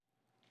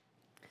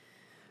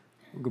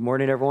Good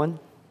morning, everyone.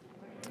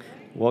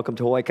 Welcome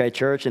to Hawaii Kai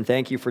Church, and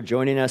thank you for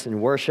joining us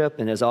in worship.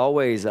 And as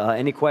always,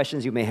 any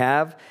questions you may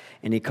have,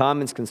 any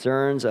comments,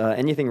 concerns,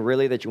 anything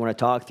really that you want to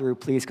talk through,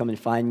 please come and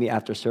find me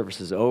after service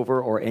is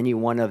over, or any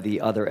one of the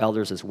other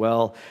elders as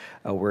well.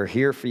 We're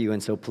here for you,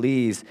 and so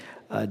please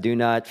do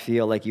not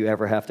feel like you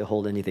ever have to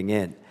hold anything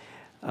in.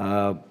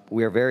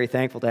 We are very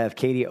thankful to have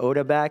Katie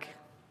Oda back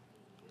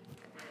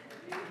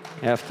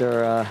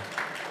after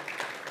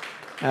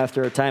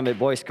a time at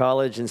Boyce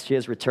College, and she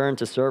has returned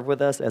to serve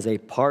with us as a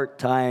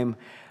part-time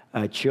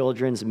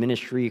children's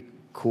ministry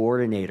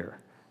coordinator.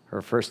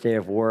 Her first day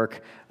of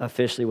work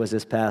officially was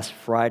this past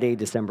Friday,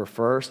 December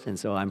 1st, and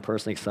so I'm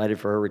personally excited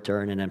for her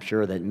return, and I'm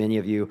sure that many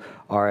of you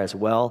are as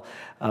well.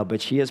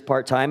 But she is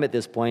part-time at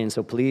this point, and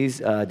so please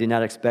do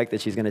not expect that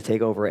she's going to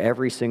take over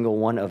every single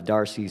one of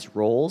Darcy's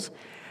roles.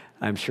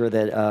 I'm sure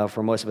that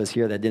for most of us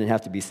here that didn't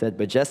have to be said,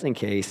 but just in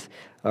case,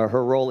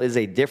 her role is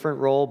a different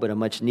role, but a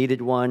much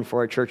needed one for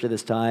our church at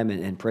this time,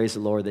 and praise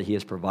the Lord that He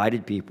has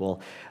provided people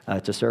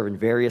to serve in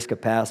various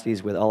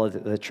capacities with all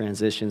of the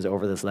transitions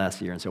over this last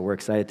year. And so we're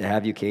excited to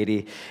have you,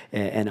 Katie.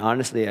 And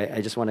honestly,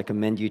 I just want to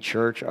commend you,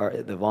 church,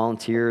 the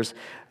volunteers,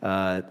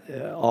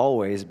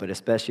 always, but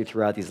especially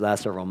throughout these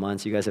last several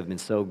months. You guys have been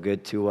so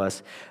good to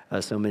us.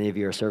 So many of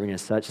you are serving in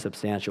such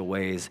substantial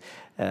ways.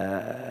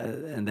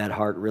 And that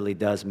heart really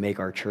does make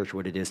our church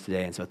what it is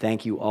today. And so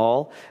thank you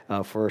all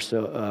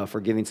for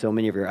giving so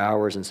many of your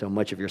hours and so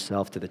much of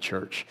yourself to the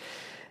church.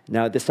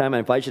 Now at this time, I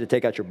invite you to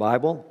take out your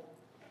Bible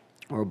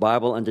or a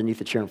Bible underneath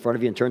the chair in front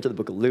of you and turn to the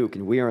book of Luke.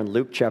 And we are in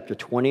Luke chapter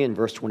 20 and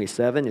verse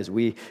 27 as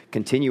we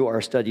continue our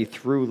study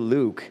through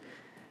Luke.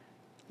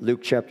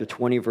 Luke chapter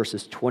 20,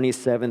 verses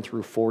 27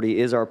 through 40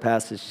 is our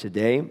passage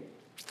today.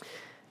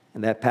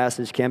 And that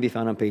passage can be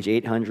found on page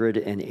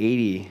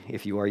 880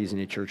 if you are using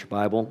a church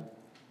Bible.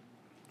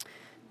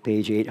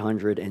 Page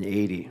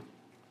 880.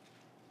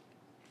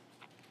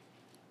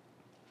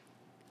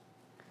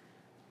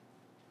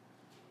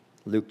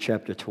 Luke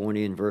chapter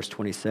 20 and verse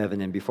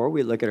 27. And before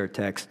we look at our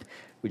text,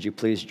 would you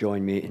please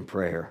join me in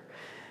prayer?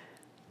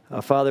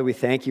 Father, we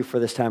thank you for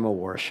this time of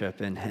worship,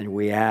 and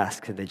we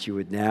ask that you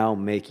would now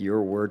make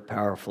your word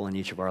powerful in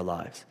each of our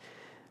lives,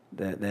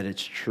 that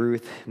its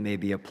truth may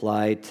be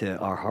applied to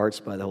our hearts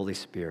by the Holy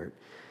Spirit,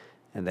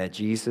 and that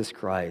Jesus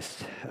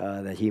Christ,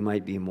 that he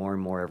might be more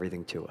and more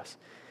everything to us.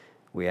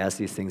 We ask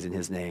these things in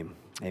his name.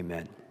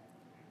 Amen.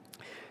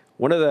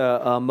 One of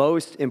the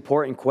most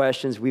important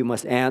questions we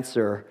must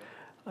answer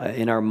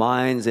in our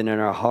minds and in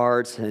our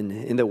hearts and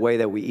in the way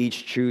that we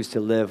each choose to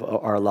live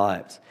our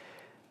lives.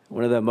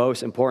 One of the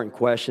most important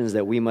questions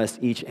that we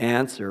must each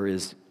answer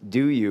is,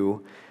 do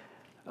you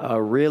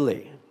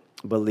really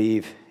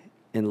believe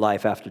in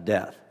life after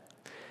death?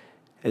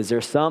 Is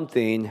there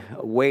something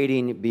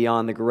waiting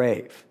beyond the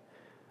grave?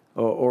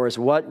 Or is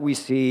what we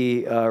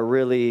see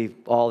really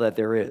all that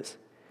there is?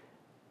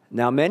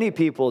 Now, many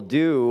people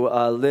do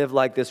live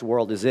like this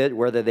world is it,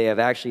 whether they have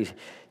actually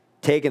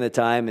taken the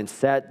time and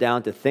sat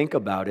down to think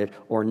about it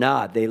or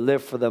not. They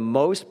live for the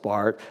most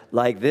part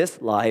like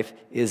this life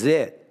is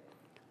it,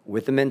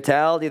 with the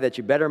mentality that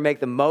you better make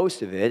the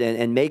most of it,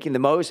 and making the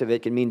most of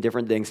it can mean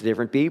different things to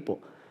different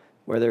people.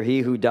 Whether he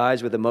who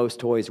dies with the most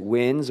toys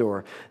wins,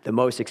 or the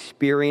most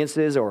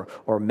experiences, or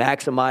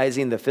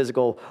maximizing the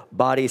physical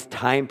body's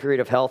time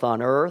period of health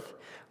on earth,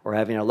 or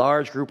having a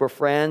large group of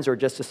friends, or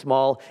just a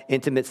small,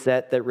 intimate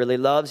set that really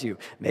loves you.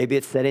 Maybe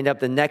it's setting up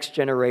the next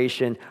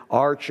generation,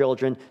 our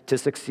children, to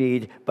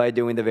succeed by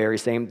doing the very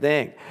same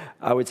thing.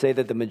 I would say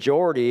that the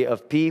majority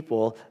of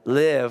people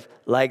live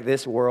like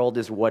this world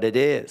is what it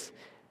is,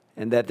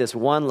 and that this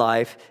one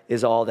life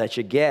is all that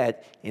you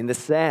get, in the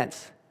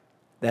sense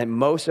that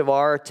most of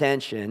our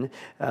attention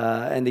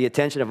and the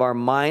attention of our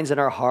minds and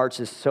our hearts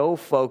is so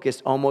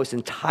focused almost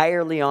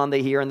entirely on the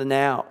here and the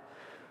now.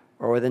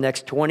 Or the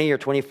next 20 or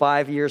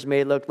 25 years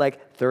may look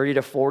like 30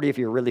 to 40 if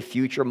you're really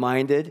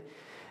future-minded,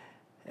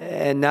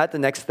 and not the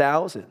next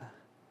 1,000.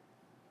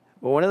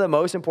 But one of the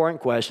most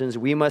important questions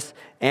we must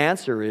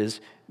answer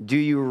is, do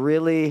you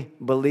really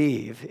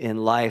believe in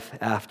life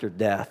after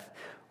death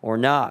or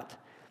not?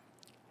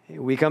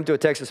 We come to a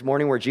text this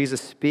morning where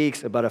Jesus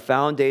speaks about a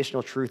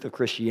foundational truth of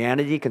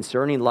Christianity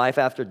concerning life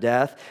after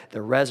death,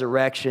 the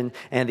resurrection,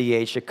 and the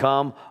age to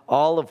come,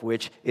 all of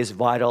which is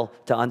vital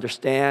to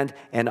understand,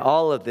 and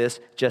all of this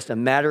just a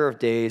matter of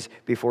days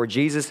before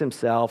Jesus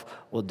himself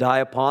will die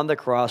upon the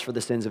cross for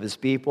the sins of his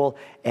people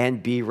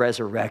and be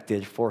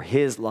resurrected for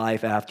his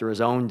life after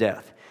his own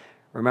death.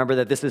 Remember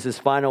that this is his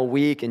final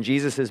week, and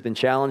Jesus has been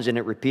challenged in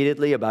it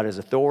repeatedly about his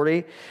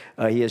authority.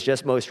 He has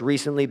just most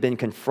recently been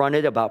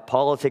confronted about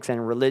politics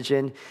and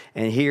religion,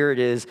 and here it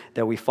is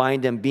that we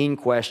find him being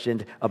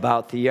questioned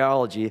about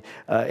theology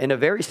in a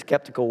very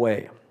skeptical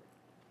way.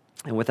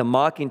 And with a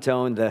mocking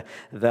tone, the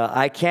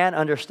I can't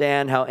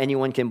understand how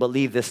anyone can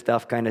believe this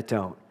stuff kind of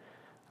tone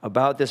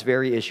about this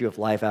very issue of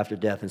life after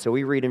death. And so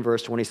we read in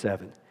verse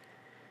 27,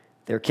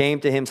 there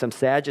came to him some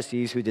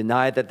Sadducees who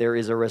denied that there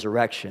is a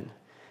resurrection.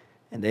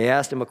 And they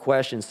asked him a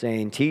question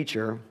saying,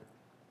 "Teacher,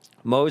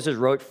 Moses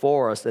wrote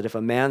for us that if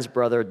a man's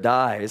brother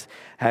dies,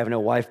 having a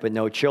wife but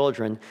no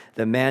children,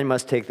 the man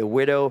must take the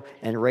widow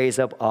and raise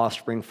up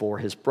offspring for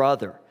his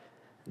brother.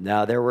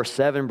 Now there were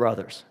 7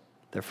 brothers.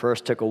 The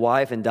first took a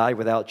wife and died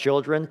without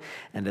children,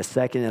 and the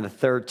second and the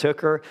third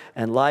took her,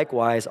 and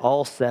likewise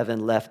all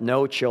 7 left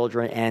no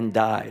children and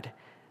died.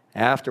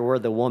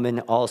 Afterward the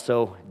woman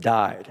also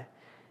died.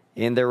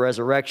 In their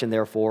resurrection,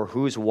 therefore,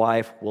 whose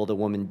wife will the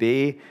woman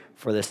be?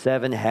 For the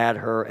 7 had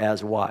her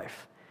as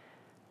wife.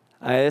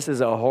 This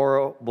is a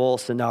horrible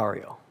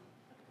scenario.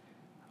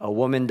 A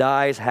woman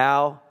dies,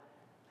 how?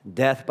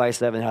 Death by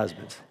 7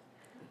 husbands.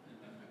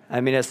 I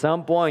mean, at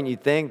some point,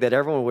 you'd think that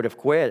everyone would have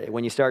quit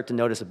when you start to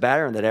notice a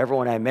pattern that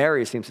everyone I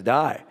marry seems to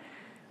die.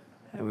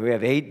 And we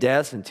have 8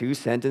 deaths and 2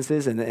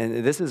 sentences, and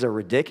this is a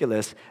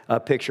ridiculous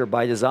picture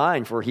by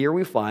design, for here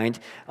we find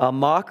a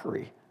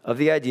mockery of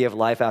the idea of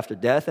life after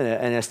death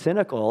and a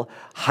cynical,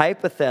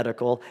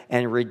 hypothetical,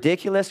 and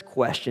ridiculous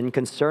question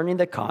concerning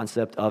the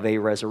concept of a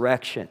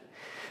resurrection.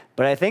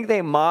 But I think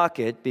they mock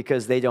it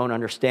because they don't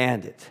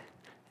understand it.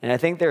 And I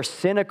think they're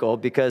cynical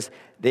because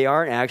they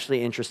aren't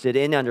actually interested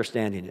in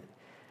understanding it.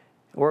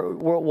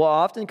 We'll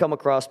often come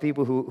across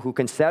people who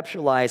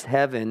conceptualize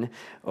heaven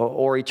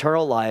or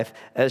eternal life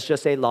as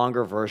just a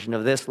longer version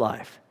of this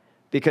life,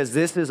 because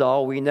this is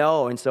all we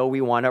know, and so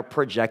we want to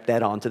project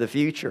that onto the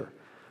future.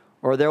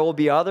 Or there will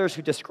be others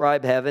who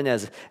describe heaven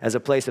as a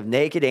place of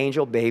naked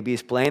angel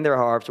babies playing their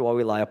harps while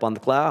we lie up on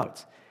the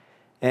clouds.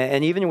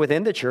 And even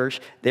within the church,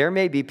 there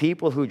may be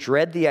people who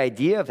dread the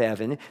idea of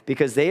heaven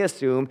because they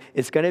assume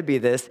it's going to be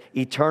this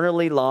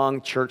eternally long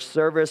church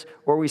service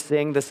where we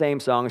sing the same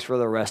songs for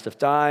the rest of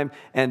time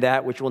and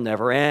that which will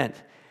never end.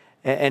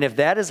 And if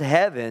that is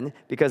heaven,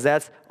 because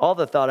that's all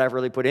the thought I've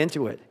really put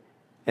into it,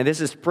 and this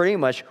is pretty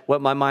much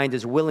what my mind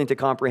is willing to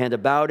comprehend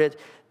about it,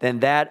 then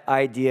that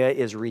idea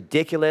is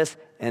ridiculous,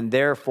 and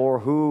therefore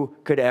who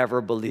could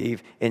ever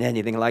believe in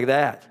anything like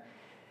that?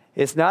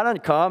 It's not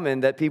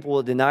uncommon that people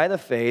will deny the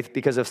faith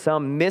because of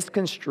some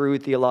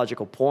misconstrued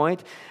theological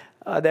point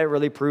that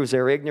really proves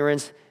their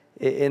ignorance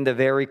in the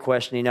very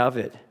questioning of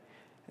it.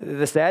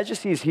 The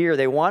Sadducees here,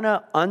 they want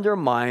to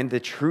undermine the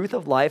truth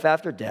of life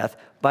after death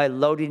by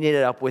loading it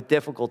up with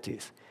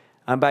difficulties.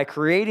 And by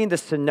creating the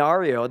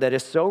scenario that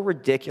is so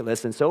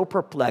ridiculous and so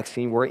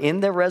perplexing, where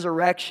in the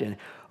resurrection,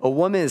 a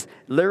woman is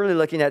literally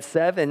looking at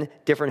 7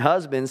 different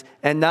husbands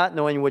and not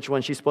knowing which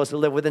one she's supposed to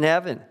live with in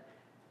heaven.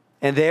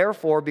 And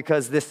therefore,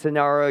 because this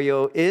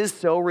scenario is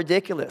so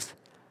ridiculous,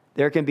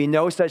 there can be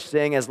no such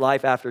thing as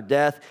life after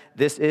death.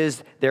 This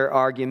is their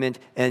argument,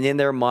 and in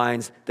their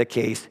minds, the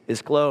case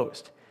is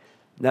closed.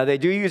 Now, they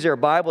do use their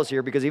Bibles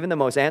here because even the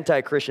most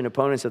anti-Christian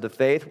opponents of the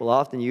faith will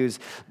often use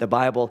the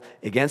Bible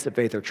against the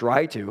faith or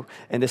try to.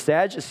 And the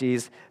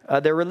Sadducees,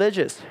 they're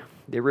religious.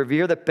 They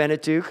revere the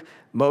Pentateuch,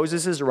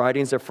 Moses'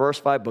 writings, the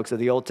first 5 books of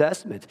the Old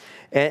Testament.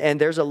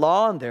 And there's a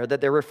law in there that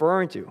they're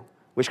referring to,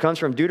 which comes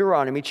from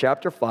Deuteronomy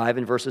chapter 5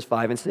 and verses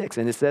 5 and 6.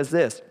 And it says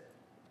this: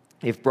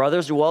 if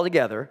brothers dwell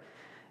together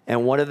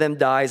and one of them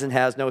dies and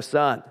has no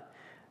son,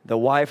 the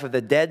wife of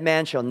the dead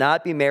man shall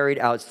not be married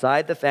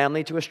outside the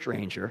family to a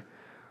stranger.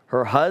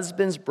 Her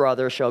husband's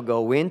brother shall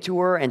go into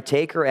her and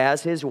take her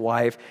as his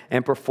wife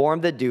and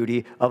perform the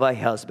duty of a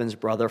husband's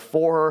brother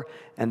for her.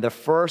 And the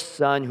first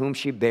son whom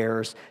she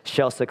bears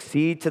shall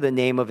succeed to the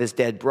name of his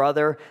dead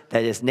brother,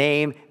 that his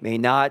name may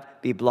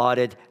not be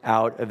blotted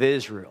out of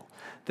Israel.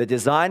 The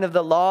design of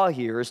the law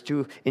here is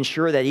to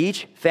ensure that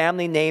each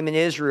family name in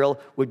Israel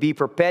would be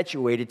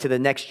perpetuated to the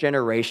next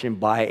generation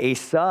by a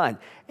son.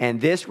 And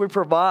this would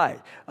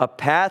provide a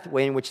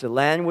pathway in which the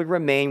land would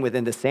remain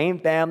within the same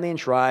family and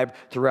tribe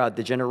throughout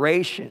the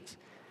generations.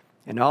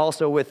 And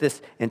also with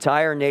this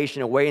entire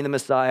nation awaiting the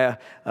Messiah,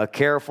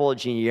 careful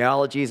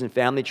genealogies and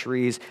family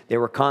trees, they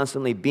were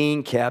constantly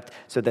being kept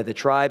so that the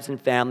tribes and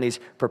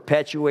families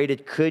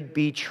perpetuated could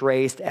be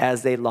traced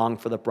as they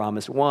longed for the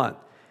promised one.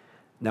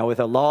 Now,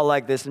 with a law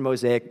like this in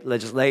Mosaic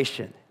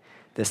legislation,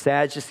 the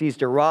Sadducees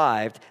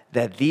derived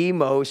that the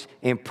most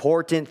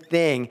important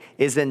thing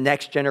is the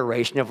next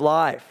generation of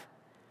life.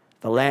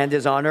 The land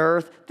is on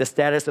earth, the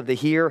status of the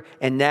here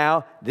and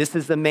now. This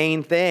is the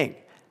main thing.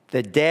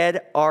 The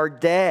dead are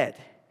dead.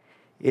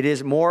 It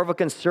is more of a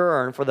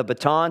concern for the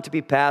baton to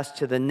be passed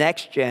to the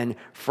next gen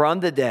from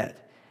the dead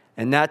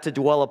and not to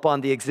dwell upon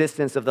the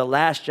existence of the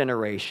last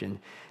generation.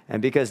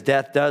 And because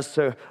death does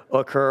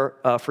occur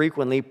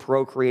frequently,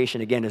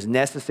 procreation, again, is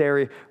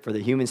necessary for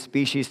the human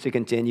species to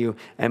continue,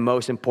 and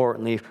most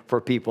importantly, for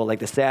people like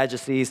the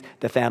Sadducees,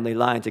 the family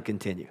line to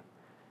continue.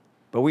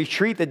 But we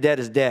treat the dead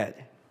as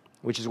dead,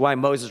 which is why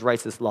Moses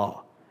writes this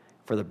law,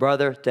 for the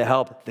brother to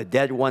help the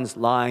dead one's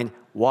line.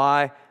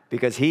 Why?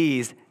 Because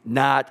he's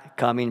not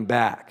coming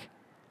back.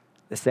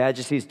 The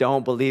Sadducees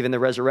don't believe in the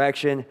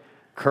resurrection.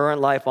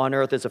 Current life on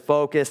earth is a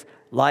focus.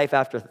 Life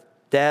after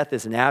death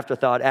is an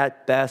afterthought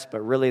at best,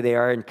 but really they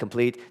are in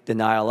complete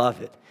denial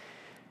of it.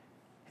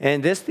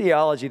 And this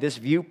theology, this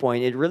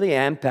viewpoint, it really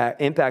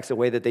impacts the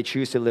way that they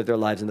choose to live their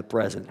lives in the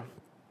present.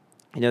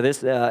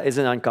 This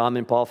isn't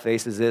uncommon. Paul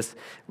faces this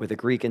with the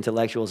Greek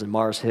intellectuals in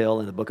Mars Hill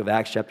in the book of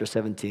Acts chapter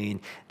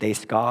 17. They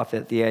scoff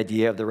at the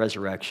idea of the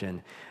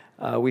resurrection.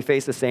 We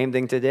face the same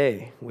thing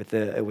today with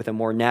a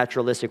more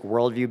naturalistic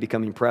worldview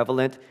becoming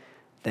prevalent,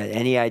 that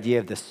any idea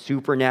of the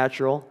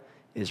supernatural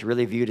is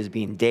really viewed as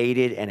being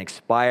dated and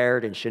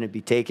expired and shouldn't be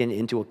taken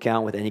into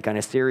account with any kind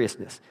of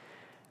seriousness.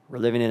 We're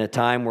living in a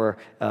time where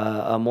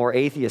a more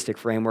atheistic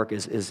framework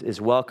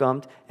is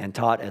welcomed and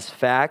taught as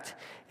fact,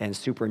 and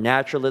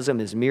supernaturalism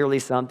is merely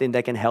something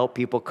that can help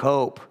people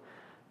cope,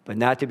 but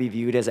not to be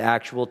viewed as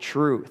actual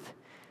truth.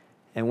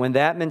 And when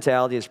that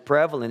mentality is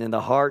prevalent in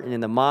the heart and in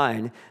the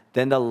mind,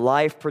 then the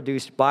life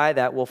produced by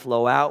that will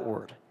flow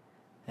outward.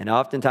 And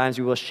oftentimes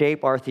we will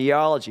shape our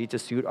theology to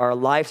suit our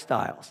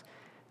lifestyles.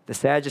 The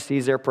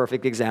Sadducees are a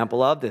perfect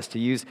example of this. To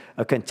use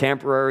a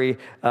contemporary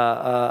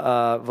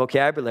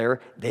vocabulary,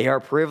 they are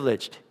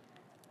privileged.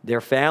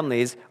 Their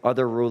families are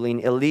the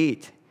ruling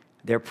elite.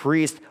 Their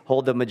priests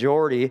hold the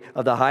majority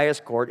of the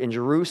highest court in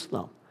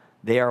Jerusalem.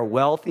 They are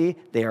wealthy,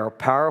 they are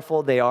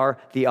powerful, they are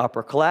the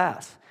upper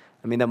class.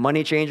 The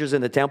money changers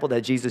in the temple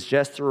that Jesus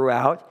just threw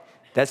out,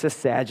 that's a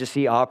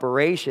Sadducee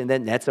operation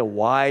that nets a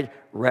wide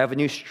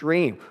revenue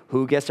stream.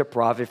 Who gets to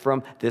profit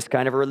from this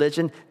kind of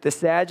religion? The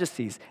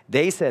Sadducees.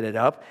 They set it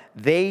up.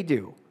 They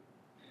do.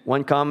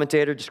 One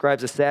commentator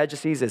describes the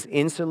Sadducees as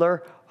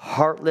insular,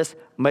 heartless,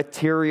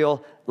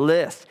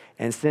 materialists.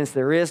 And since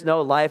there is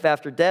no life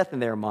after death in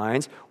their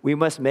minds, we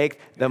must make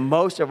the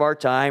most of our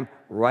time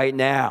right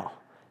now.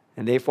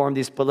 And they form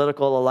these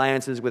political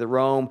alliances with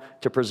Rome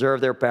to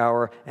preserve their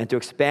power and to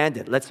expand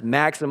it. Let's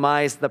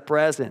maximize the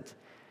present.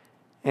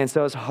 And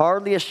so it's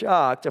hardly a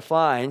shock to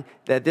find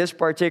that this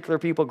particular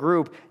people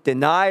group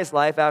denies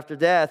life after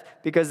death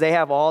because they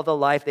have all the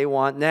life they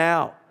want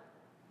now.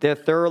 They're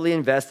thoroughly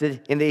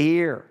invested in the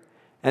here.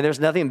 And there's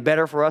nothing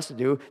better for us to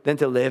do than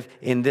to live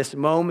in this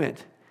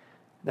moment.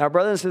 Now,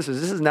 brothers and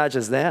sisters, this is not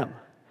just them.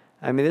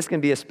 This can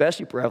be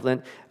especially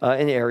prevalent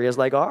in areas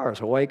like ours,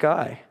 Hawaii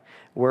Kai,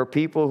 where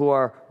people who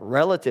are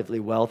relatively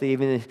wealthy,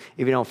 even if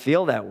you don't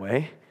feel that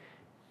way,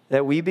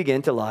 that we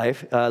begin to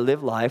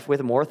live life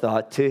with more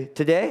thought to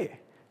today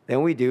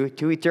than we do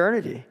to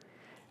eternity.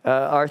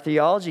 Our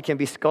theology can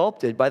be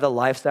sculpted by the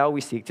lifestyle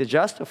we seek to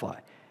justify.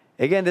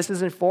 Again, this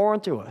isn't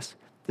foreign to us.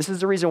 This is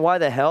the reason why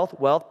the health,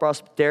 wealth,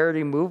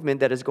 prosperity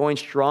movement that is going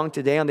strong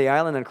today on the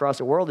island and across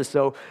the world is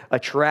so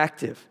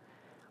attractive.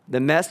 The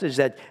message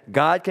that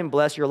God can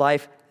bless your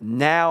life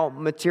now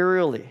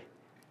materially,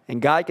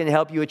 and God can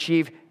help you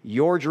achieve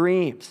your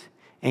dreams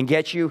and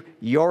get you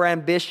your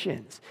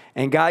ambitions.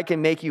 And God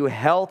can make you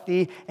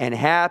healthy and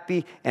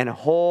happy and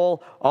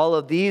whole. All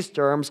of these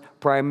terms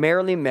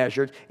primarily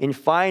measured in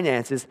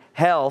finances,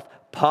 health,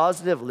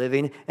 positive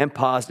living, and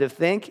positive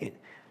thinking.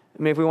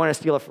 If we want to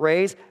steal a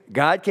phrase,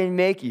 God can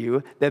make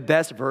you the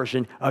best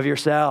version of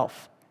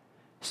yourself.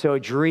 So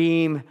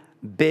dream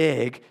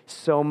big,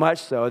 so much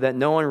so that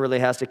no one really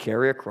has to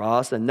carry a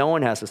cross and no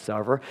one has to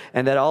suffer,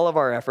 and that all of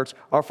our efforts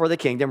are for the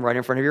kingdom right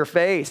in front of your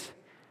face,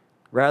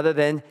 rather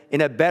than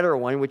in a better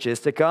one which is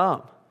to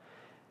come.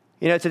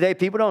 Today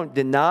people don't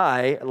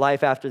deny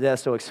life after death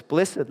so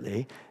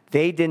explicitly.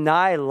 They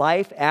deny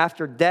life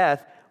after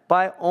death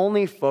by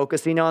only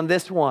focusing on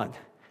this one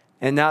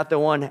and not the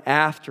one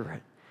after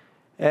it.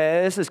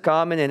 This is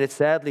common, and it's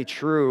sadly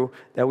true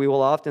that we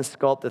will often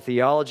sculpt the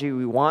theology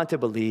we want to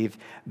believe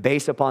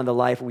based upon the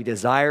life we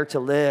desire to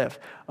live.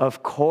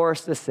 Of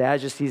course, the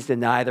Sadducees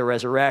deny the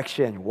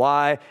resurrection.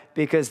 Why?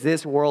 Because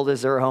this world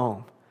is their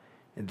home.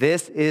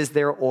 This is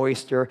their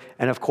oyster.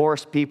 And of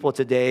course, people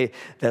today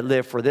that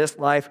live for this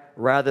life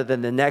rather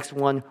than the next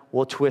one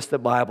will twist the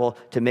Bible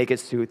to make it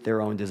suit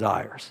their own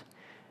desires.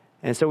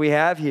 And so we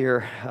have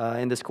here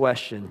in this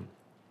question,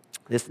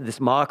 this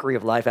mockery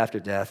of life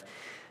after death,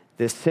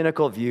 this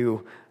cynical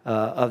view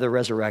of the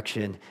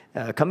resurrection,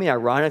 coming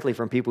ironically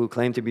from people who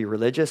claim to be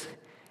religious,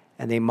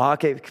 and they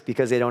mock it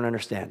because they don't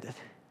understand it.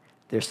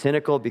 They're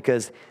cynical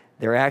because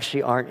they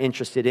actually aren't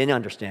interested in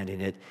understanding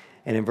it.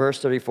 And in verse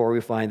 34,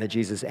 we find that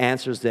Jesus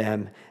answers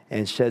them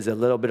and sheds a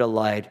little bit of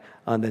light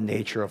on the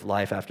nature of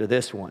life after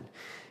this one.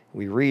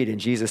 We read, and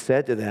Jesus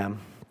said to them,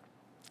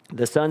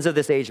 "The sons of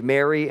this age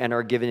marry and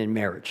are given in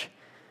marriage.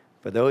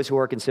 But those who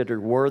are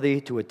considered worthy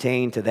to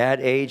attain to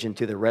that age and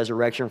to the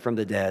resurrection from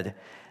the dead,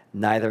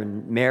 neither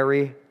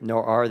marry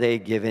nor are they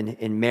given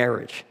in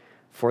marriage,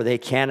 for they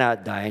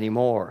cannot die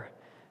anymore,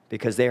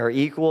 because they are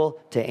equal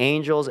to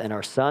angels and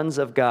are sons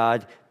of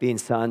God, being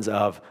sons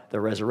of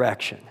the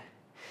resurrection."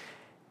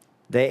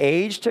 The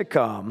age to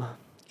come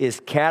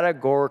is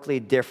categorically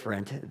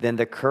different than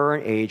the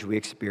current age we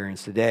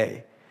experience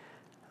today.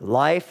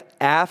 Life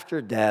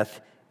after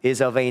death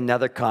is of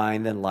another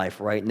kind than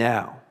life right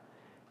now.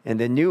 And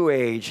the new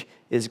age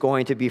is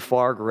going to be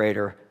far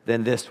greater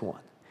than this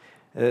one.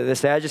 The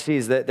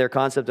Sadducees, their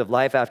concept of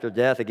life after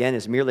death, again,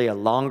 is merely a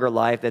longer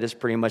life that is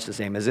pretty much the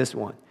same as this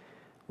one,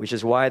 which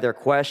is why their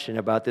question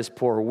about this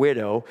poor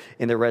widow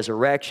in the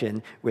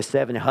resurrection with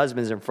 7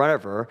 husbands in front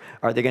of her,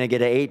 are they going to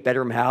get an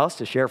 8-bedroom house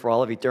to share for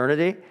all of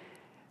eternity?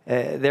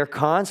 their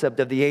concept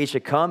of the age to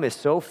come is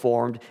so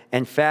formed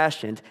and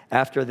fashioned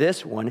after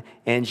this one,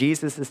 and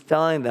Jesus is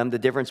telling them the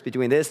difference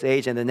between this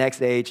age and the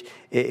next age,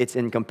 it's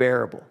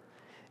incomparable.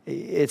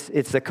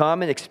 It's the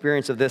common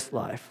experience of this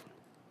life.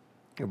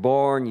 You're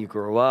born, you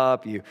grow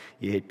up, you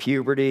hit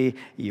puberty,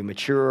 you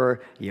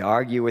mature, you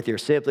argue with your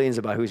siblings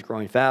about who's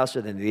growing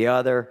faster than the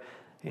other.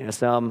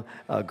 Some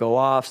go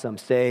off, some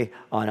stay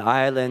on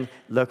island,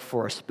 look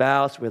for a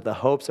spouse with the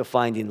hopes of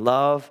finding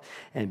love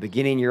and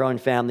beginning your own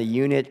family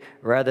unit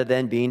rather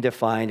than being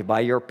defined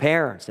by your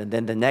parents. And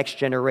then the next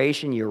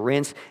generation, you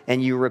rinse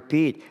and you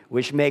repeat,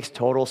 which makes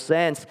total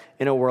sense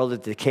in a world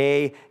of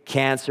decay,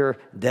 cancer,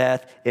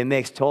 death. It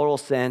makes total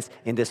sense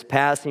in this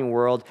passing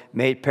world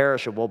made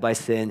perishable by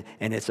sin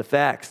and its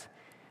effects.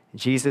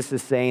 Jesus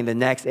is saying the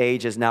next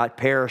age is not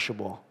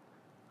perishable.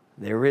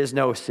 There is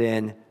no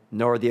sin,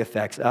 nor the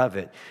effects of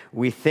it.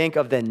 We think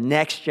of the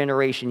next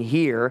generation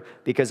here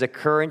because the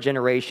current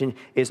generation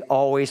is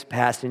always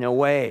passing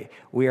away.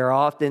 We are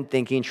often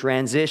thinking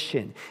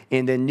transition.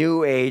 In the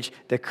new age,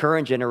 the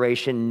current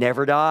generation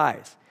never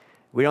dies.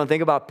 We don't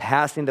think about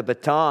passing the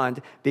baton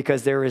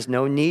because there is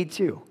no need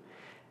to.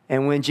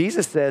 And when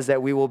Jesus says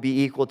that we will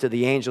be equal to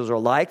the angels or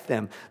like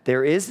them,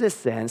 there is this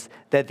sense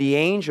that the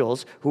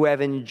angels who have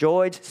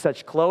enjoyed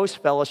such close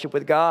fellowship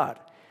with God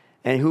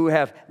and who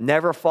have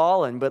never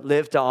fallen but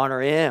lived to honor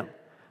Him,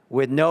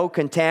 with no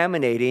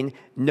contaminating,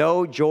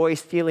 no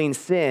joy-stealing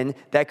sin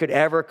that could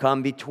ever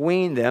come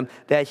between them,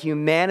 that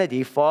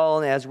humanity,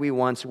 fallen as we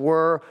once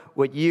were,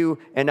 what you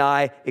and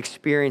I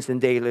experience in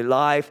daily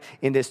life,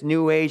 in this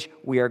new age,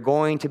 we are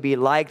going to be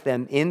like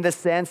them in the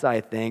sense, I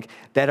think,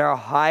 that our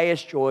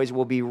highest joys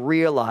will be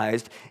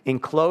realized in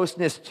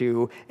closeness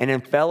to and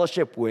in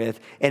fellowship with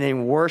and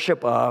in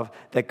worship of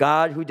the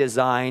God who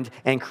designed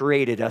and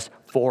created us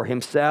for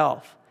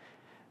Himself.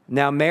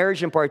 Now,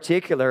 marriage in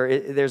particular,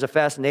 there's a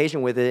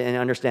fascination with it, and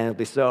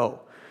understandably so.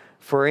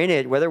 For in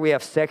it, whether we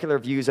have secular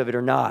views of it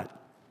or not,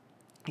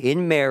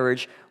 in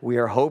marriage, we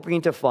are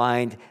hoping to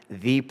find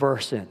the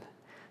person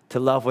to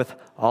love with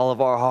all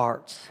of our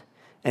hearts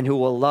and who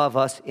will love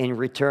us in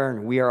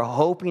return. We are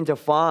hoping to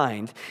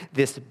find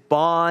this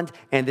bond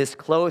and this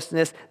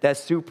closeness that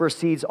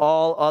supersedes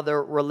all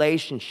other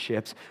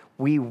relationships.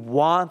 We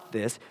want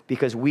this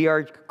because we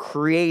are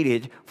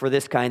created for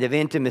this kind of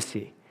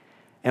intimacy.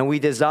 And we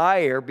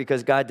desire,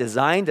 because God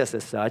designed us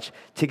as such,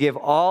 to give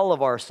all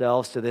of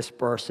ourselves to this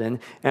person,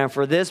 and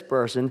for this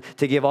person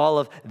to give all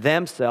of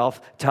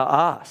themselves to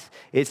us.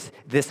 It's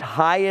this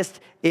highest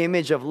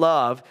image of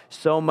love,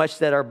 so much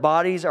that our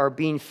bodies are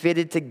being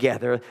fitted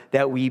together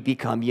that we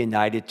become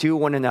united to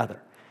one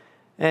another.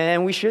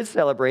 And we should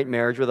celebrate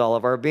marriage with all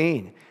of our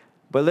being.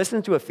 But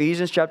listen to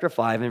Ephesians chapter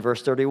 5 and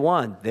verse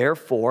 31.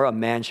 Therefore, a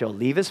man shall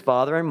leave his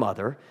father and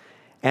mother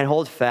and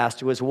hold fast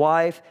to his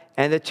wife,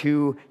 and the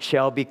two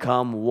shall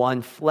become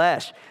one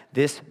flesh.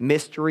 This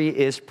mystery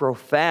is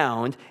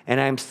profound, and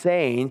I'm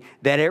saying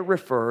that it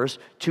refers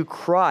to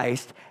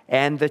Christ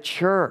and the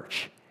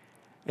church.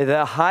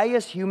 The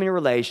highest human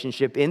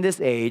relationship in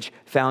this age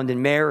found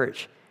in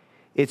marriage.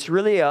 It's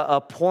really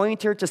a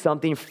pointer to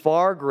something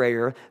far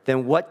greater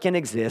than what can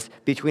exist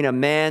between a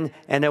man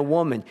and a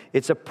woman.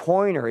 It's a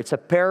pointer. It's a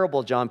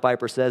parable, John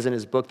Piper says in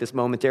his book, This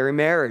Momentary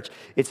Marriage.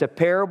 It's a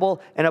parable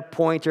and a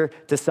pointer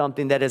to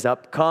something that is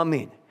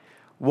upcoming.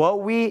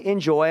 What we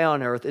enjoy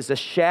on earth is a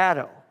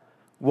shadow.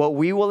 What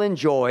we will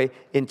enjoy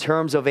in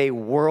terms of a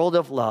world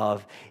of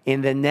love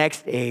in the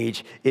next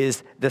age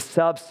is the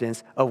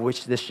substance of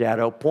which the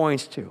shadow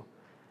points to.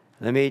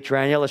 Let me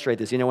try and illustrate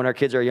this. When our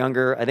kids are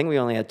younger, I think we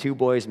only had two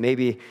boys.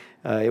 Maybe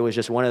it was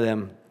just one of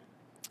them.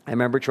 I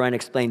remember trying to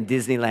explain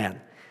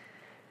Disneyland.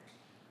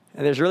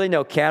 And there's really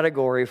no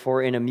category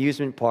for an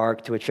amusement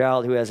park to a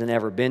child who hasn't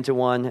ever been to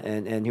one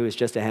and who is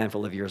just a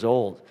handful of years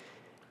old.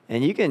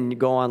 And you can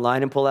go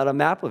online and pull out a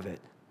map of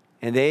it.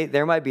 And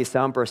there might be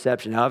some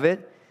perception of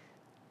it,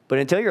 but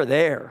until you're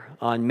there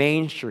on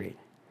Main Street,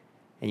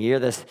 and you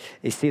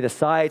see the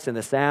sights and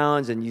the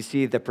sounds, and you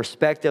see the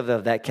perspective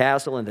of that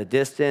castle in the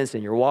distance,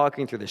 and you're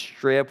walking through the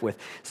strip with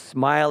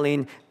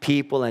smiling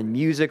people and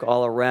music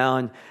all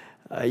around,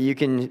 you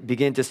can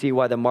begin to see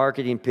why the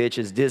marketing pitch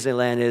is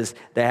Disneyland is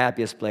the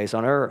happiest place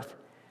on earth.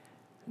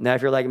 Now,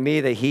 if you're like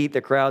me, the heat, the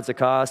crowds, the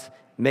cost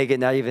make it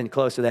not even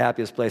close to the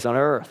happiest place on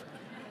earth.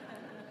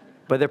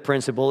 But the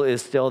principle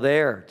is still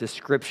there,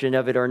 description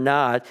of it or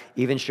not,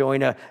 even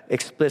showing an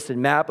explicit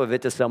map of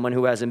it to someone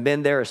who hasn't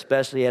been there,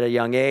 especially at a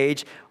young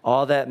age.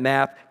 All that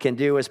map can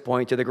do is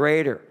point to the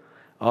greater.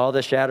 All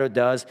the shadow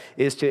does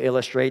is to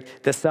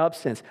illustrate the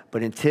substance.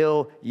 But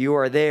until you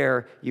are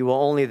there, you will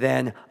only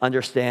then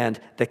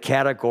understand the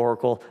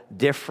categorical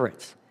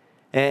difference.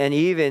 And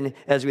even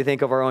as we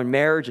think of our own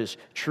marriages,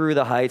 true,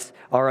 the heights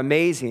are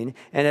amazing,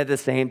 and at the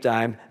same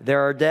time, there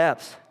are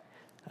depths.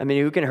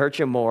 Who can hurt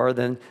you more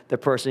than the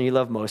person you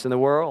love most in the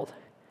world?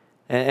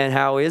 And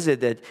how is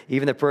it that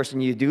even the person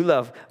you do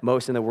love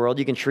most in the world,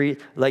 you can treat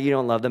like you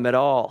don't love them at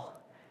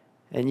all?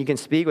 And you can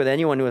speak with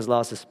anyone who has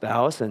lost a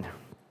spouse, and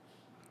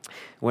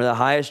One of the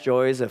highest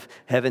joys of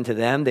heaven to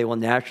them, they will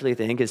naturally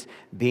think, is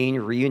being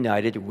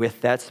reunited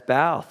with that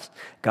spouse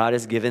God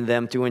has given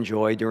them to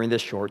enjoy during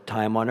this short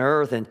time on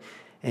earth.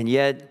 And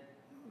yet,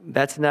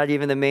 that's not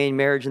even the main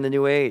marriage in the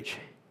new age.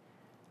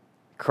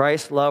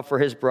 Christ's love for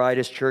his bride,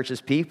 his church,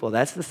 his people,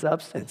 that's the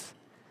substance.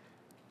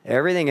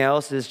 Everything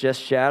else is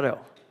just shadow.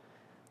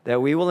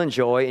 That we will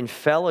enjoy in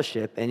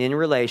fellowship and in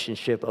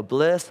relationship a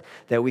bliss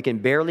that we can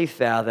barely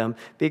fathom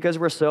because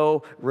we're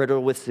so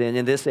riddled with sin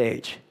in this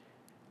age.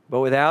 But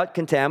without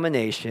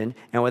contamination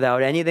and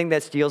without anything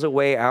that steals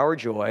away our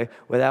joy,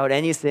 without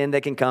any sin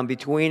that can come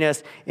between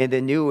us in the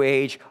new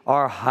age,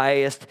 our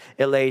highest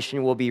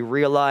elation will be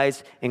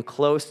realized in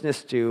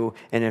closeness to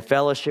and in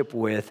fellowship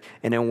with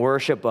and in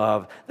worship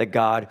of the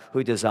God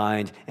who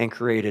designed and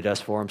created us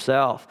for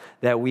himself,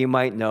 that we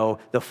might know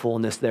the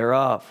fullness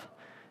thereof,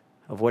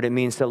 of what it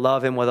means to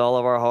love him with all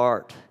of our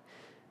heart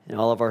and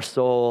all of our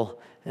soul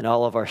and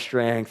all of our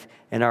strength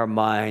and our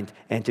mind,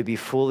 and to be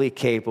fully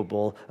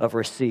capable of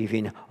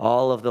receiving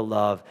all of the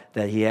love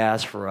that he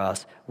has for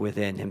us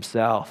within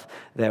himself,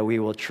 that we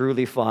will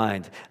truly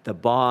find the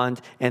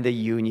bond and the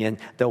union,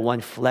 the one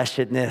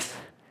fleshedness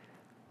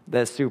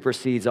that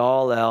supersedes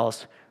all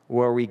else,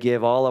 where we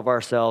give all of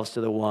ourselves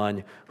to the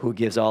one who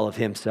gives all of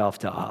himself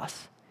to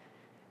us.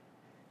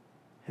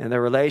 And the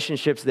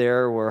relationships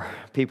there where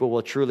people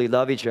will truly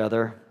love each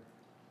other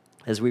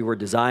as we were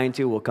designed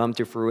to will come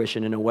to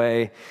fruition in a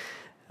way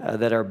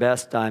that our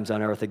best times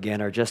on earth,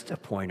 again, are just a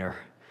pointer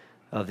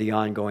of the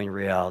ongoing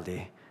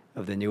reality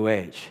of the new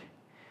age.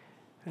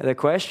 And the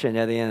question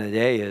at the end of the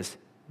day is,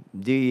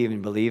 do you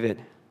even believe it?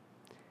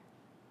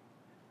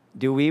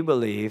 Do we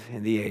believe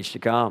in the age to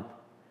come?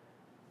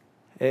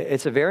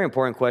 It's a very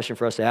important question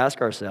for us to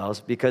ask ourselves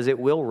because it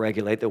will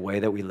regulate the way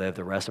that we live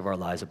the rest of our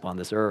lives upon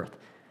this earth.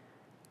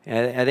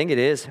 And I think it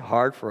is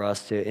hard for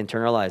us to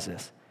internalize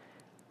this.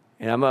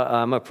 And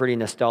I'm a pretty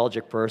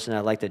nostalgic person. I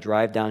like to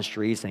drive down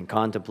streets and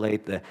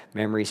contemplate the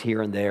memories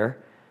here and there.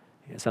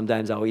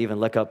 Sometimes I'll even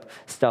look up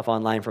stuff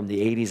online from the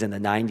 80s and the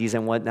 90s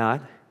and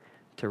whatnot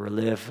to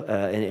relive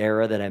an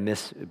era that I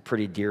miss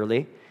pretty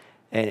dearly.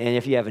 And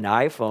if you have an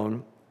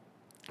iPhone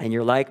and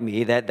you're like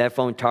me, that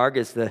phone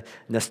targets the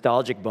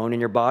nostalgic bone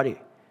in your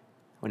body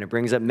when it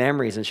brings up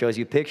memories and shows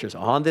you pictures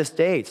on this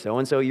date,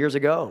 so-and-so years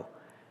ago.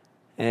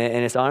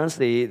 And it's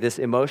honestly this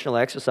emotional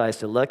exercise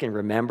to look and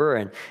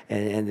remember,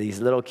 and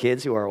these little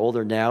kids who are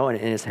older now, and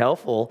it's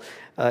helpful.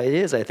 It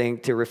is, I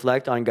think, to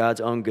reflect on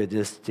God's own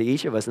goodness to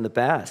each of us in the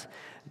past.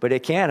 But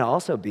it can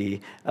also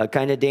be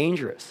kind of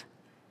dangerous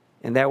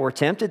in that we're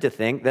tempted to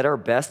think that our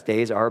best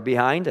days are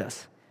behind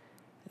us.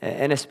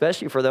 And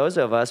especially for those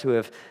of us who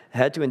have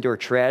had to endure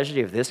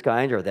tragedy of this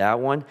kind or that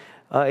one,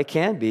 it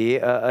can be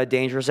a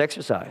dangerous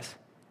exercise.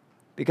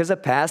 Because the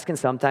past can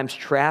sometimes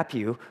trap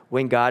you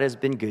when God has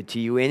been good to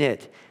you in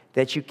it,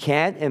 that you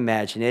can't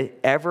imagine it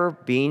ever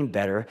being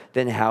better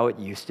than how it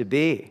used to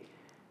be.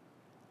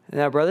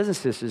 Now, brothers and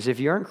sisters, if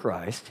you're in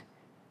Christ,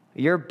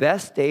 your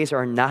best days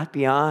are not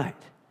behind.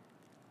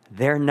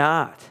 They're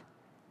not.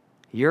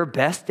 Your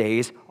best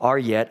days are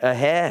yet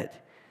ahead.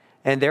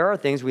 And there are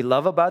things we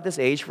love about this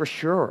age for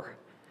sure,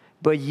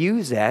 but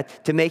use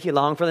that to make you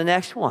long for the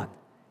next one.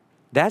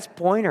 That's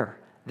pointer.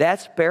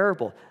 That's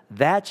parable.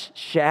 That's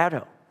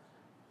shadow.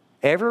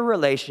 Every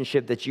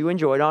relationship that you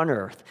enjoyed on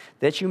earth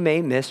that you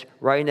may miss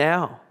right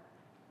now,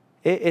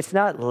 it's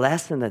not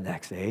less than the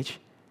next age.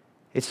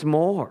 It's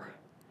more.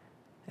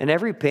 And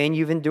every pain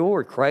you've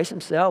endured, Christ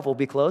himself will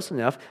be close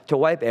enough to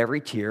wipe every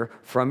tear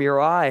from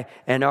your eye.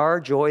 And our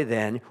joy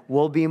then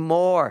will be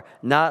more,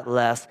 not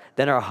less,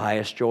 than our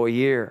highest joy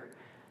year.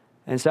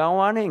 And so I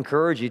want to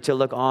encourage you to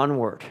look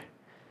onward.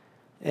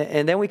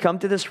 And then we come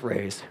to this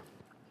phrase,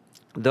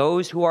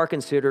 those who are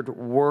considered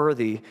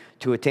worthy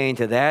to attain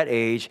to that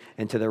age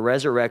and to the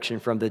resurrection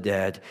from the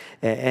dead.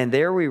 And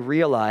there we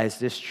realize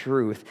this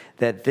truth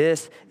that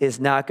this is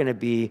not going to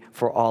be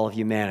for all of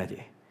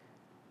humanity.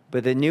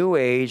 But the new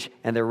age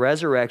and the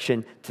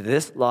resurrection to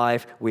this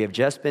life we have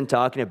just been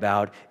talking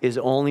about is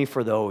only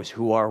for those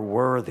who are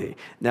worthy.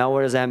 Now,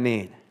 what does that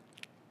mean?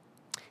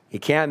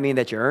 It can't mean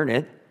that you earn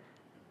it.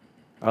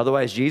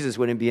 Otherwise, Jesus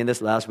wouldn't be in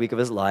this last week of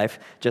his life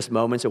just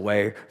moments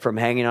away from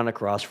hanging on a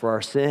cross for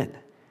our sin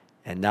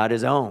and not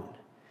his own.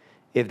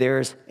 If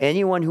there's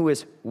anyone who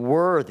is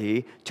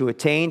worthy to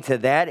attain to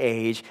that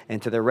age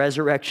and to the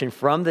resurrection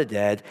from the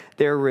dead,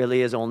 there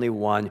really is only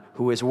one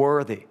who is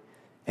worthy,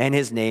 and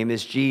his name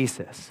is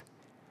Jesus.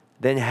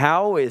 Then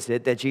how is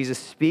it that Jesus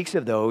speaks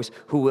of those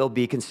who will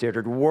be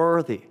considered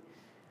worthy?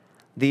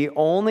 The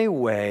only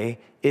way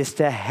is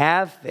to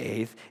have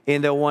faith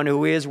in the one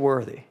who is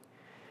worthy.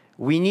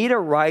 We need a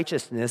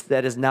righteousness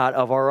that is not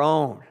of our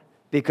own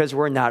because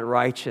we're not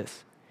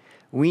righteous.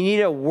 We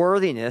need a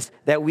worthiness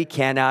that we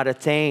cannot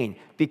attain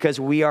because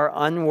we are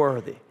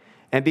unworthy.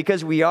 And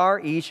because we are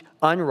each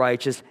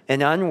unrighteous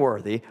and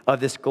unworthy of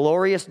this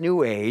glorious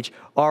new age,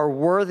 our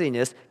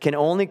worthiness can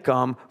only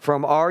come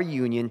from our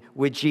union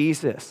with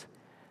Jesus.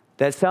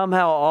 That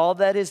somehow all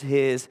that is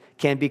his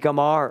can become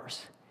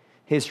ours.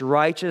 His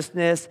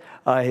righteousness,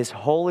 his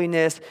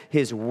holiness,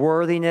 his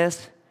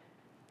worthiness.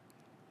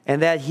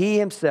 and that he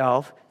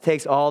himself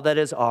takes all that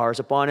is ours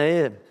upon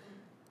him.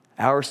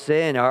 Our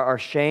sin, our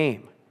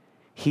shame.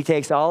 He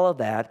takes all of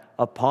that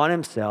upon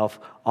himself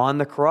on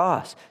the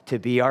cross to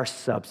be our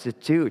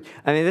substitute.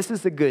 I mean, this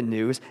is the good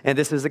news, and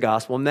this is the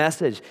gospel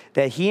message,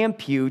 that he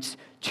imputes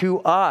to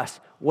us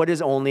what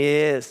is only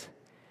his.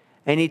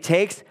 And he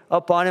takes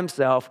upon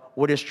himself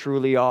what is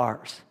truly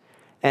ours.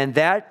 And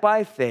that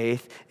by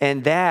faith,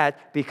 and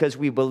that because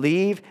we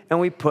believe and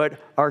we put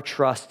our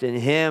trust in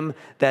him,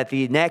 that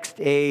the next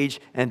age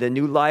and the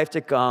new life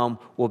to come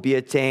will be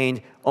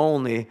attained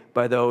only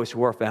by those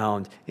who are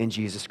found in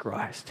Jesus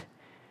Christ.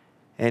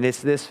 And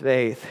it's this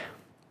faith,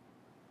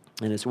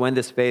 and it's when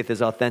this faith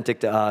is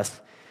authentic to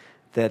us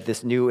that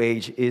this new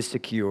age is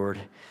secured,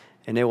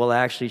 and it will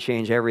actually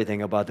change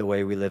everything about the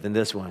way we live in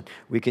this one.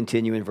 We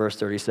continue in verse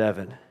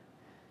 37.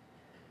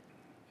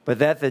 But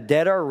that the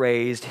dead are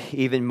raised,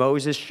 even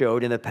Moses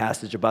showed in the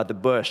passage about the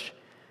bush,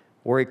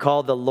 where he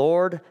called the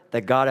Lord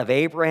the God of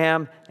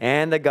Abraham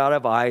and the God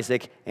of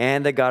Isaac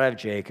and the God of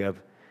Jacob.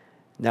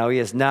 Now he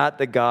is not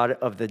the God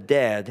of the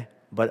dead,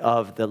 but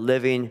of the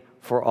living,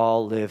 for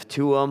all live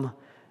to him.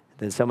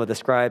 Then some of the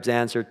scribes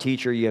answered,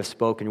 Teacher, you have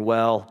spoken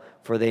well,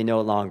 for they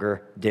no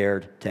longer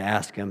dared to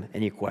ask him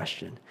any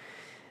question.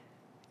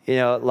 You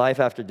know, life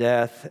after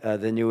death,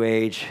 the new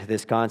age,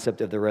 this concept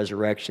of the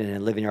resurrection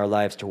and living our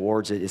lives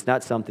towards it is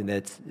not something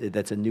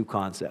that's a new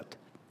concept.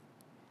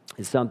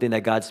 It's something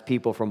that God's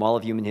people from all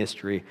of human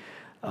history,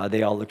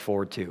 they all look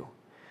forward to.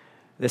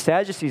 The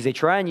Sadducees, they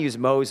try and use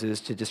Moses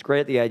to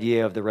discredit the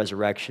idea of the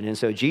resurrection, and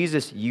so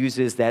Jesus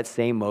uses that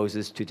same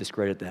Moses to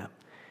discredit them.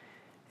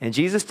 And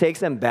Jesus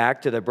takes them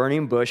back to the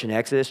burning bush in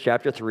Exodus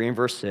chapter 3 and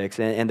verse 6.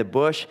 And the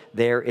bush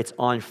there, it's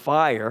on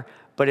fire,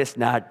 but it's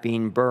not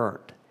being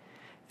burned.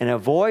 And a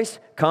voice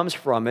comes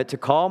from it to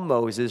call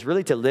Moses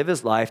really to live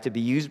his life, to be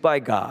used by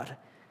God,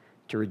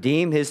 to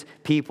redeem his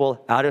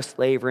people out of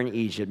slavery in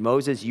Egypt.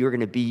 Moses, you're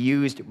going to be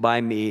used by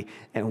me.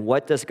 And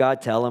what does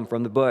God tell him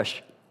from the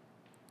bush?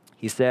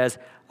 He says,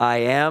 I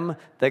am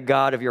the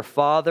God of your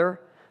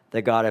father,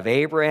 the God of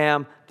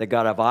Abraham, the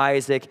God of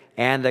Isaac,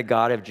 and the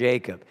God of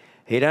Jacob.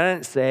 He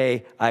doesn't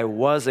say, I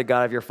was the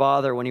God of your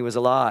father when he was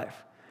alive,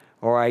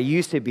 or I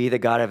used to be the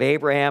God of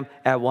Abraham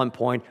at one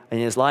point in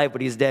his life,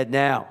 but he's dead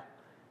now.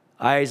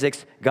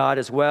 Isaac's God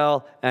as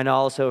well, and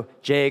also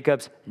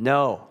Jacob's.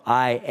 No,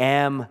 I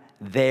am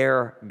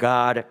their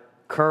God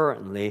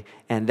currently,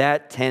 and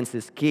that tense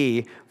is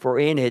key, for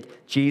in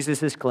it,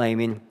 Jesus is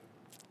claiming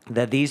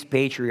that these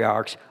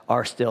patriarchs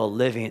are still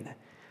living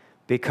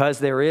because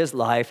there is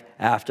life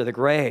after the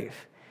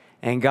grave.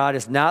 And God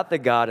is not the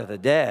God of the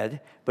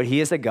dead, but he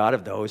is the God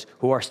of those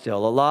who are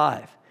still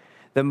alive.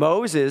 The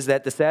Moses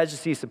that the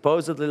Sadducees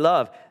supposedly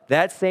love,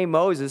 that same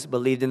Moses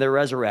believed in the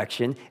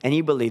resurrection, and he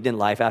believed in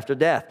life after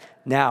death.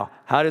 Now,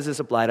 how does this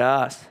apply to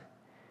us?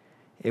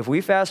 If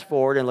we fast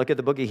forward and look at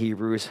the book of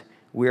Hebrews,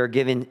 we are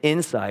given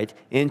insight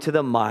into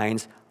the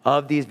minds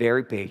of these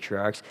very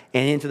patriarchs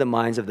and into the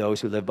minds of those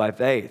who live by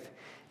faith.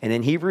 And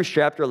in Hebrews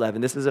chapter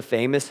 11, this is a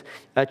famous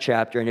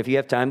chapter, and if you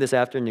have time this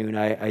afternoon,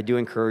 I do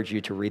encourage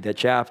you to read that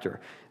chapter.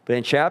 But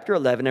in chapter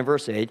 11 and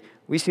verse 8,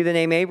 we see the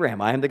name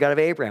Abraham. I am the God of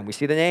Abraham. We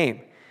see the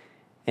name.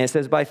 And it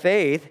says, by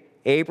faith,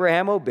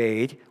 Abraham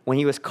obeyed when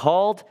he was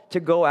called to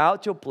go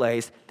out to a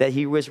place that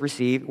he was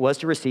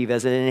to receive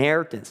as an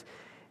inheritance.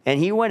 And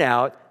he went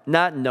out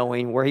not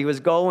knowing where he was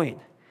going.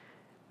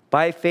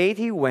 By faith,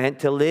 he went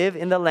to live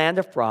in the land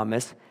of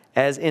promise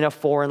as in a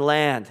foreign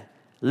land,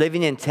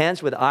 living in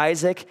tents with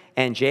Isaac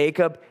and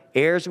Jacob,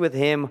 heirs with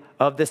him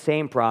of the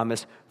same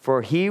promise,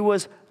 for he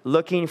was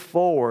looking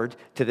forward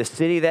to the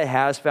city that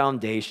has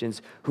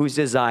foundations, whose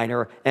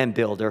designer and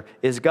builder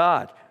is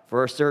God.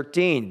 Verse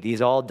 13,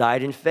 these all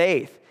died in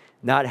faith,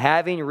 not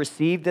having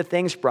received the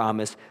things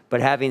promised,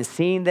 but having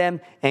seen them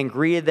and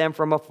greeted them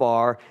from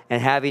afar,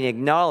 and having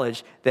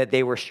acknowledged that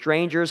they were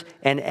strangers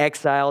and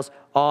exiles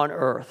on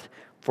earth.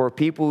 For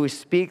people who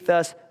speak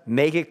thus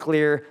make it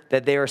clear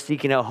that they are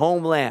seeking a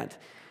homeland.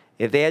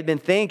 If they had been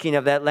thinking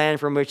of that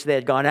land from which they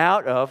had gone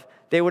out of,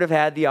 they would have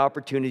had the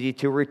opportunity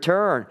to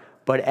return.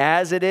 But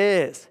as it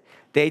is,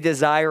 they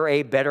desire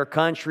a better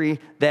country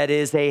that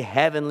is a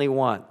heavenly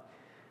one.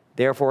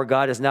 Therefore,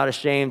 God is not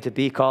ashamed to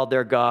be called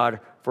their God,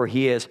 for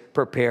he has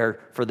prepared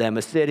for them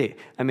a city.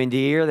 I mean, do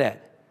you hear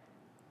that?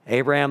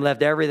 Abraham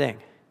left everything,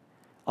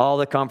 all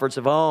the comforts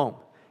of home.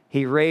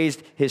 He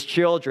raised his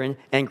children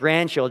and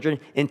grandchildren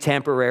in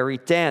temporary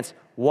tents.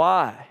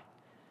 Why?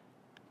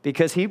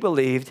 Because he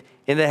believed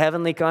in the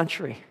heavenly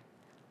country.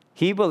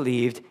 He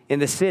believed in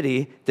the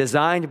city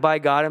designed by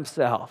God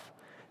himself,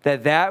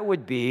 that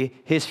would be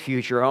his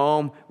future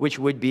home, which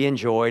would be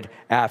enjoyed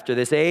after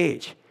this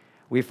age.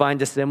 We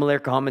find a similar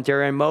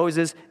commentary on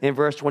Moses in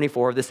verse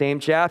 24 of the same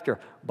chapter.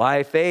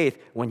 By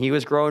faith, when he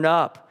was grown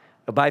up,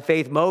 by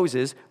faith,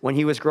 Moses, when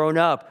he was grown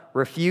up,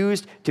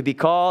 refused to be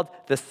called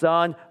the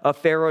son of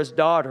Pharaoh's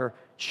daughter,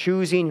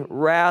 choosing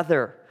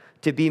rather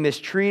to be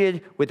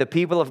mistreated with the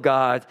people of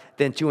God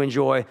than to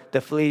enjoy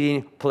the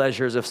fleeting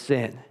pleasures of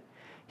sin.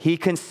 He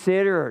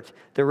considered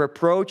the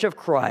reproach of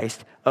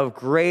Christ of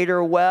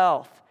greater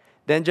wealth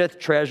than just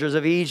treasures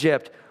of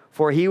Egypt,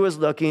 for he was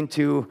looking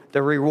to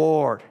the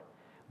reward.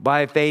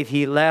 By faith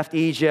he left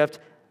Egypt,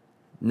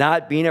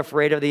 not being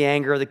afraid of the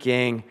anger of the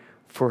king,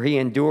 for he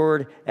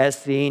endured as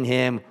seeing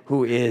him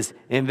who is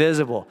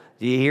invisible.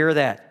 Do you hear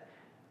that?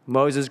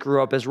 Moses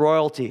grew up as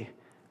royalty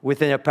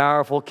within a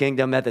powerful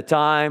kingdom at the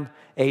time,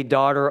 a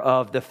daughter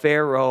of the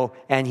Pharaoh,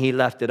 and he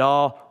left it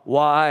all.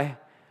 Why?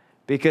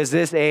 Because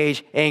this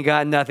age ain't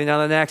got nothing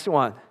on the next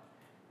one.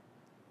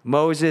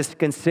 Moses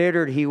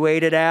considered, he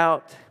waited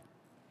out.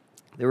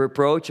 The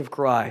reproach of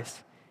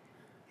Christ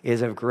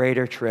is of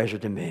greater treasure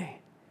to me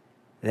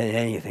than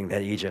anything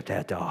that Egypt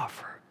had to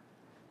offer,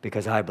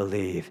 because I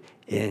believe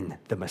in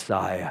the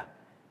Messiah.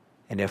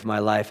 And if my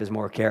life is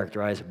more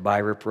characterized by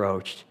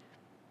reproach,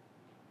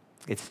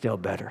 it's still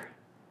better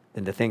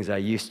than the things I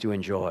used to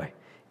enjoy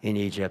in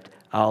Egypt.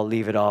 I'll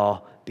leave it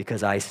all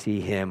because I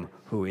see him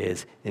who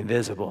is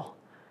invisible.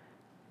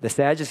 The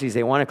Sadducees,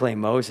 they want to claim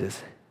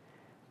Moses,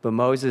 but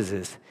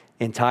Moses'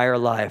 entire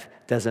life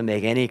doesn't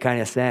make any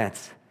kind of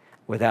sense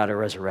without a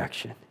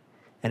resurrection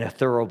and a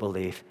thorough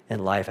belief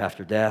in life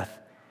after death.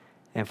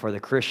 And for the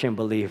Christian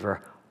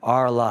believer,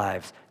 our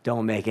lives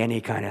don't make any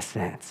kind of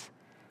sense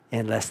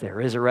unless there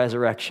is a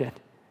resurrection.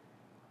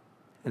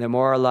 And the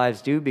more our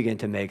lives do begin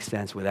to make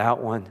sense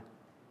without one,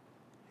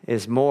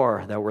 is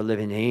more that we're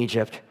living in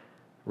Egypt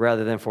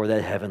rather than for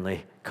that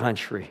heavenly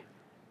country.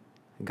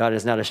 God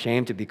is not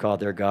ashamed to be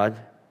called their God.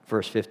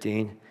 Verse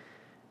 15.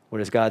 What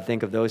does God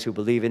think of those who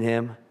believe in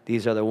him?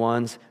 These are the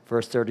ones,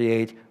 verse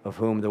 38, of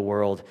whom the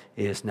world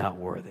is not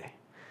worthy.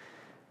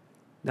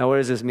 Now, what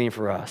does this mean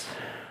for us?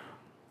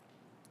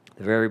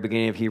 The very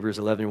beginning of Hebrews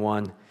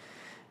 11:1,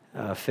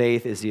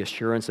 faith is the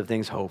assurance of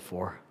things hoped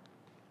for.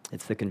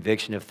 It's the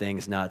conviction of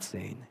things not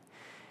seen.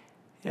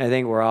 And I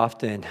think we're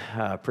often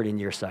pretty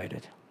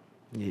nearsighted.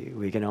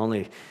 We can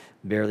only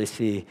barely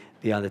see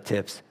beyond the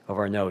tips of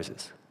our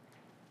noses.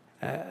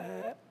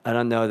 I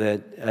don't know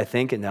that I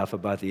think enough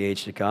about the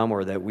age to come,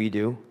 or that we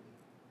do.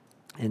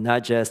 And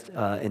not just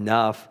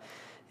enough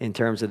in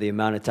terms of the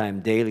amount of time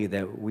daily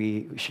that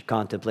we should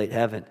contemplate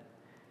heaven,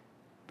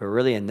 but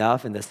really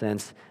enough in the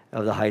sense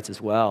of the heights as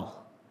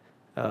well,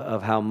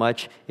 of how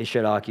much it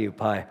should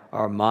occupy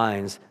our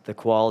minds, the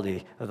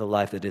quality of the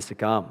life that is to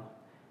come.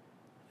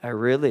 I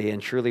really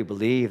and truly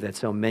believe that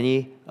so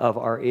many of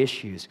our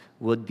issues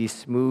would be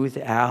smoothed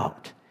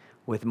out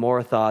with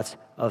more thoughts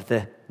of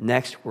the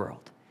next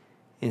world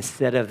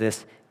instead of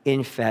this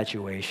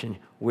infatuation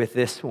with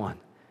this one.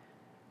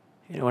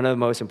 You know, one of the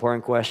most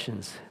important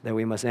questions that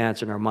we must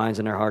answer in our minds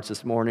and our hearts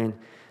this morning,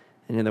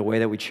 and in the way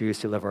that we choose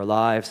to live our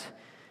lives,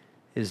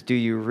 is, do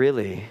you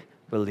really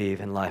believe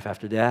in life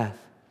after death?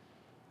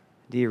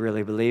 Do you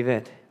really believe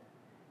it?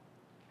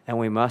 And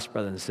we must,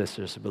 brothers and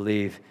sisters,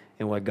 believe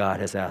in what God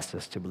has asked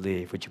us to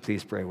believe. Would you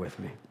please pray with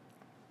me?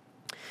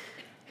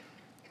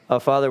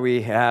 Father,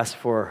 we ask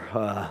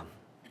for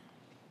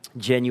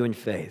genuine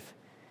faith,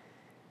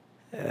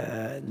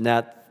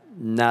 not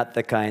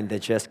the kind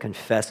that just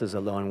confesses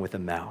alone with the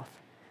mouth,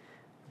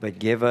 but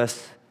give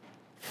us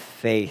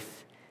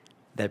faith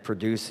that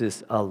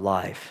produces a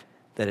life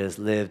that is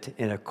lived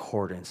in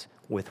accordance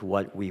with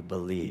what we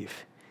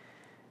believe.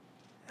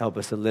 Help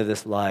us to live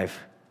this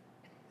life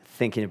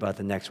thinking about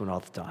the next one all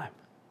the time.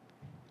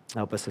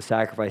 Help us to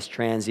sacrifice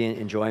transient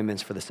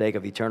enjoyments for the sake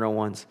of eternal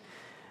ones.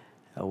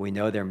 We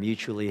know they're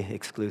mutually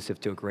exclusive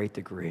to a great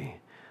degree.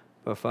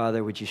 But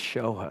Father, would you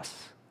show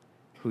us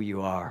who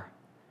you are?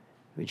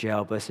 Would you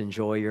help us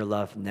enjoy your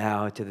love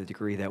now to the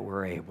degree that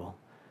we're able,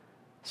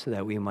 so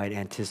that we might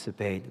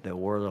anticipate the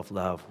world of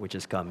love which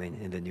is coming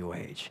in the new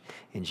age.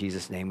 In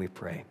Jesus' name we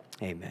pray.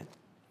 Amen.